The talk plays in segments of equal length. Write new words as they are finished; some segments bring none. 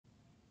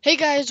Hey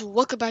guys,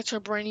 welcome back to a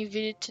brand new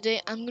video.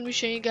 Today I'm going to be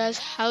showing you guys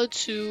how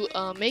to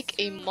make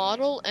a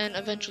model and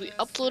eventually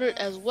upload it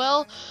as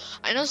well.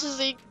 I know this is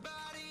a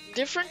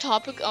different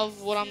topic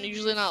of what I'm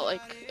usually not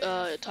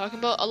talking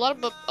about. A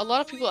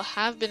lot of people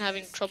have been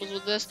having troubles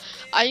with this.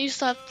 I used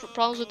to have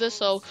problems with this,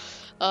 so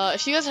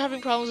if you guys are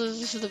having problems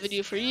with this is the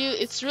video for you.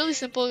 It's really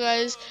simple,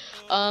 guys.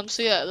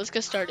 So yeah, let's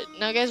get started.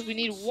 Now guys, we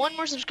need one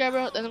more subscriber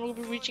and then we'll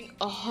be reaching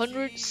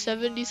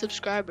 170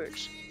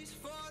 subscribers.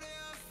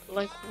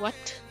 Like what?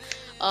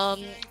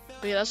 Um,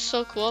 but yeah, that's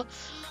so cool.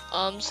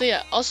 So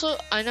yeah, also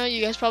I know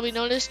you guys probably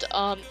noticed.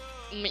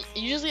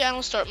 Usually I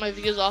don't start my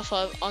videos off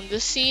on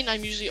this scene.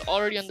 I'm usually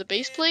already on the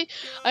base plate.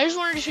 I just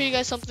wanted to show you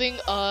guys something.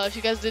 If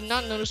you guys did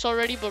not notice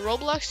already, but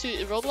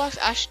Roblox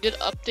actually did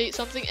update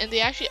something, and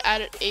they actually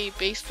added a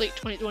base plate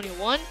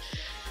 2021.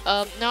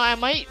 Now I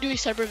might do a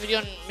separate video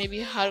on maybe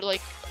how to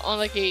on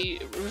a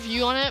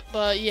review on it,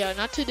 but yeah,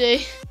 not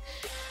today.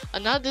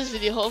 Not this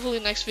video,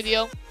 hopefully next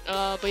video.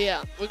 But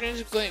yeah,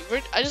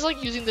 I just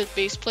like using the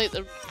base plate,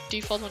 the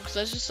default one, because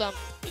that's just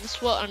this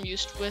is what I'm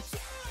used with.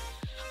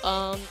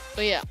 But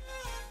yeah.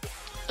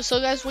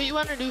 So guys, what you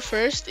want to do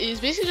first is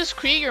basically just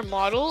create your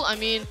model. I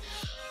mean,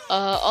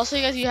 also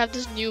you guys, you have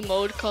this new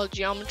mode called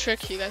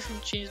geometric. You guys can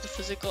change the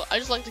physical. I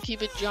just like to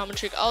keep it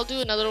geometric. I'll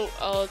do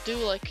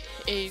like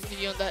a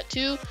video on that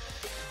too.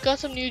 Got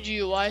some new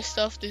GUI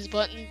stuff. These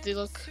buttons, they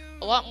look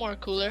a lot more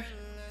cooler.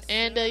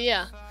 And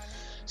yeah.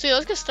 So yeah,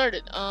 let's get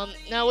started.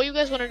 Now what you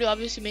guys want to do,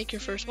 obviously make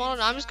your first model.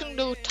 Now I'm just gonna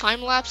do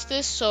time lapse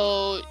this,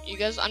 so you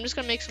guys, I'm just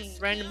gonna make some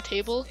random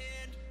table.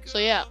 So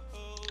yeah,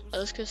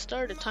 let's get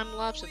started. Time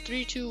lapse in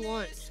 3, 2,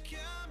 1.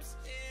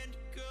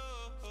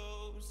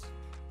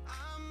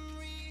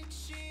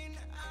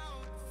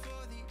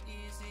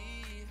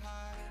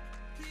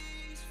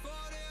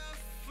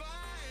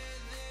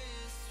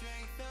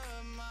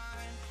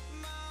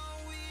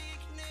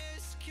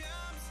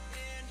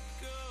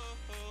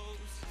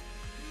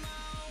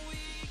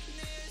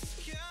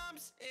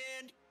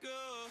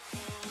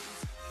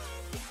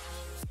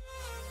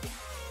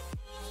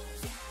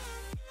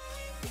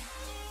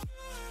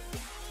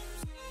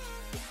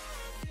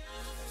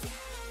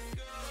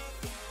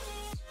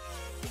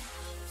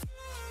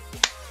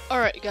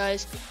 Alright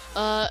guys,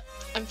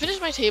 I'm finished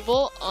my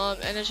table,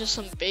 and it's just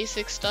some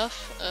basic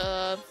stuff.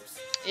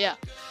 Yeah.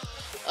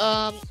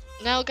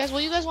 Now guys,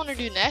 what you guys want to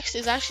do next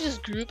is actually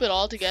just group it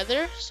all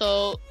together.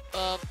 So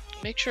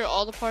make sure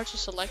all the parts are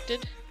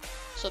selected.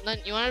 So then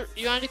you want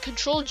to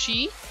Control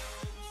G,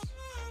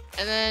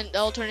 and then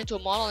that'll turn into a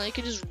model, and you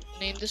can just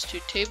name this to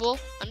table.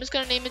 I'm just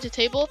gonna name it to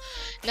table.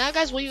 Now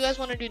guys, what you guys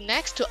want to do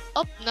next to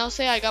now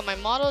say I got my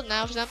model.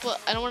 Now for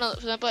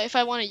example, if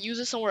I want to use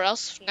it somewhere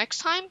else next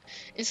time,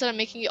 instead of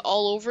making it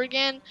all over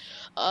again,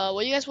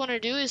 what you guys want to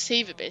do is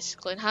save it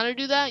basically. And how to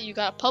do that, you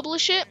gotta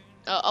publish it,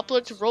 upload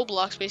it to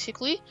Roblox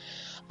basically.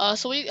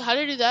 So how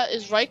to do that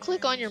is right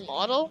click on your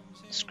model,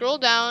 scroll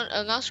down,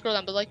 not scroll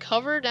down, but like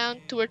hover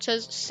down to where it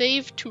says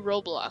save to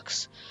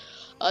Roblox.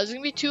 There's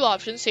gonna be two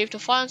options: save to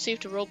file and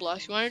save to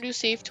Roblox. You want to do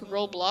save to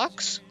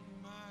Roblox,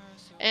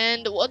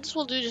 and what this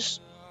will do,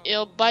 just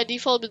by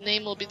default the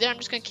name will be there. I'm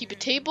just gonna keep a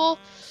table.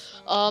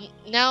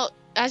 Now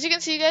as you can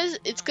see guys,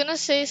 it's gonna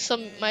say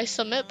my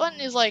submit button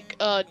is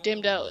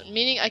dimmed out,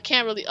 meaning I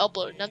can't really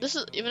upload. Now this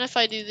is, even if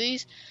I do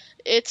these,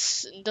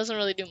 it doesn't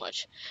really do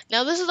much.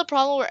 Now this is the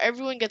problem where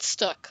everyone gets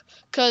stuck,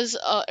 because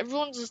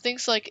everyone just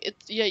thinks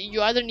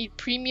you either need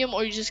premium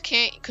or you just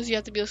can't, because you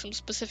have to be some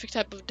specific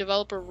type of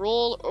developer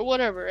role or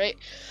whatever, right?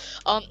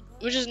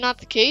 Which is not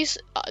the case.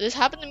 This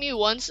happened to me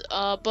once,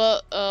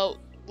 but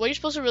what you're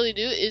supposed to really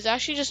do is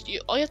actually just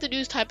all you have to do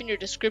is type in your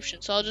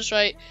description. So I'll just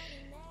write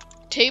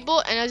table,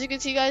 and as you can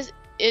see guys,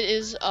 it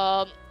is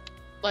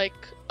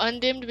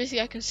undimmed.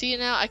 Basically I can see it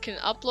now, I can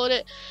upload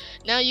it.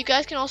 Now you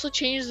guys can also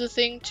change the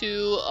thing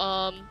to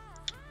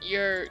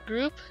your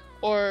group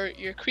or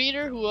your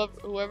creator,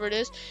 whoever it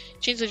is.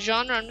 Change the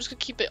genre. I'm just gonna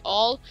keep it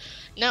all.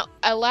 Now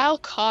allow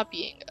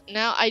copying.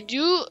 Now I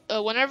do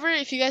whenever,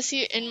 if you guys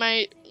see in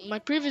my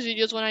previous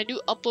videos, when I do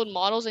upload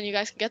models and you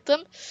guys can get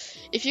them,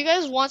 if you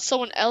guys want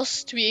someone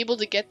else to be able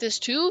to get this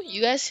too,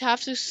 you guys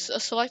have to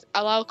select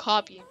allow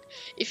copying.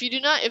 If you do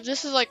not, if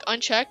this is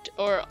unchecked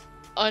or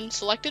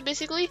unselected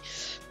basically,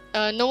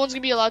 no one's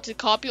gonna be allowed to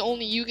copy.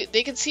 Only you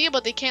they can see it,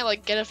 but they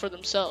can't get it for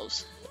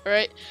themselves. All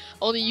right,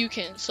 only you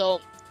can. So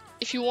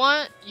if you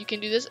want, you can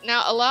do this.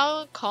 Now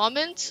allow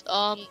comments.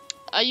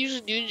 I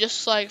usually do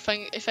just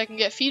if I can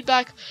get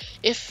feedback,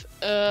 if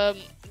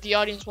the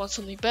audience wants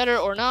something better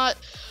or not.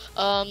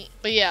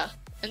 But yeah,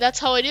 and that's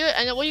how I do it.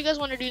 And then what you guys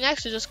want to do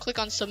next is just click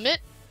on submit,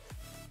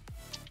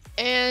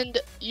 and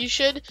you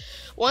should,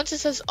 once it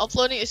says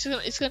uploading, it's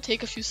gonna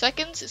take a few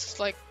seconds.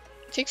 It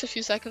takes a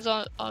few seconds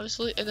on,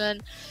 obviously, and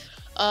then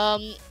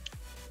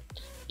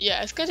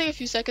yeah, it's gonna take a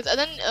few seconds, and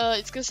then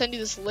it's gonna send you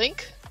this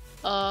link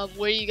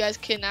where you guys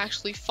can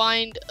actually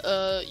find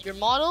your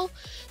model.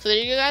 So there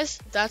you go guys,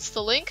 that's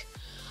the link.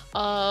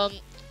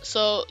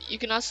 So you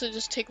can also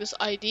just take this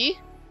ID.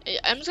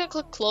 I'm just gonna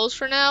click close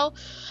for now,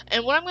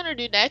 and what I'm gonna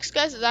do next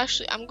guys is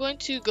actually I'm going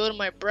to go to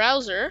my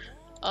browser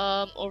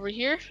over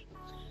here,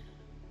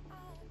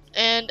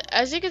 And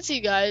as you can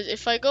see, guys,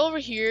 if I go over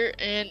here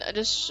and I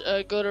just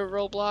go to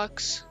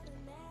Roblox,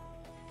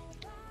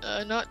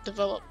 not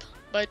develop,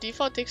 by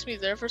default it takes me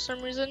there for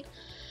some reason.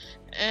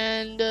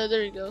 And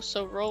there you go.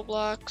 So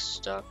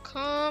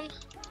roblox.com.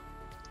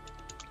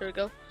 There we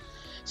go.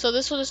 So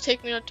this will just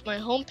take me to my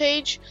home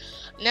page.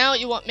 Now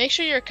you want make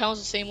sure your account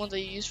is the same one that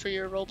you use for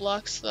your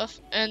Roblox stuff.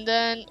 And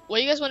then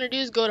what you guys want to do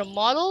is go to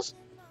models.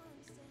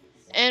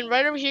 And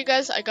right over here,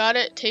 guys, I got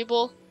it.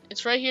 Table.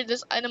 It's right here.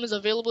 This item is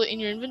available in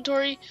your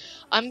inventory.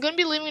 I'm going to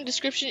be leaving a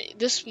description.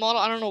 This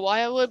model, I don't know why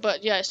I would,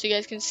 but yeah, so you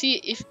guys can see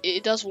if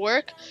it does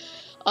work.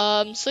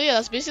 So yeah,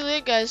 that's basically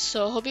it, guys.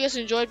 So hope you guys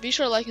enjoyed. Be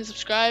sure to like and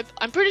subscribe.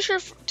 I'm pretty sure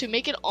to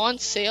make it on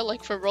sale,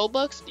 like for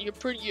Robux,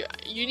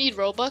 you need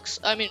Robux.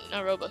 I mean,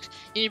 not Robux.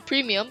 You need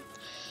premium.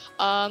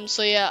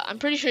 So yeah, I'm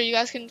pretty sure you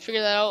guys can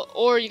figure that out,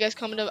 or you guys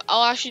comment up.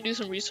 I'll actually do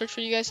some research for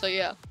you guys. So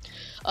yeah,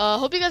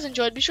 hope you guys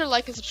enjoyed. Be sure to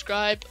like and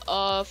subscribe.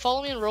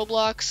 Follow me on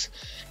Roblox,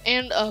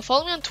 and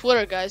follow me on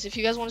Twitter, guys, if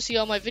you guys want to see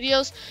all my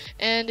videos.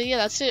 And yeah,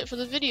 that's it for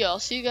the video. I'll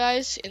see you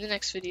guys in the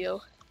next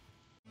video.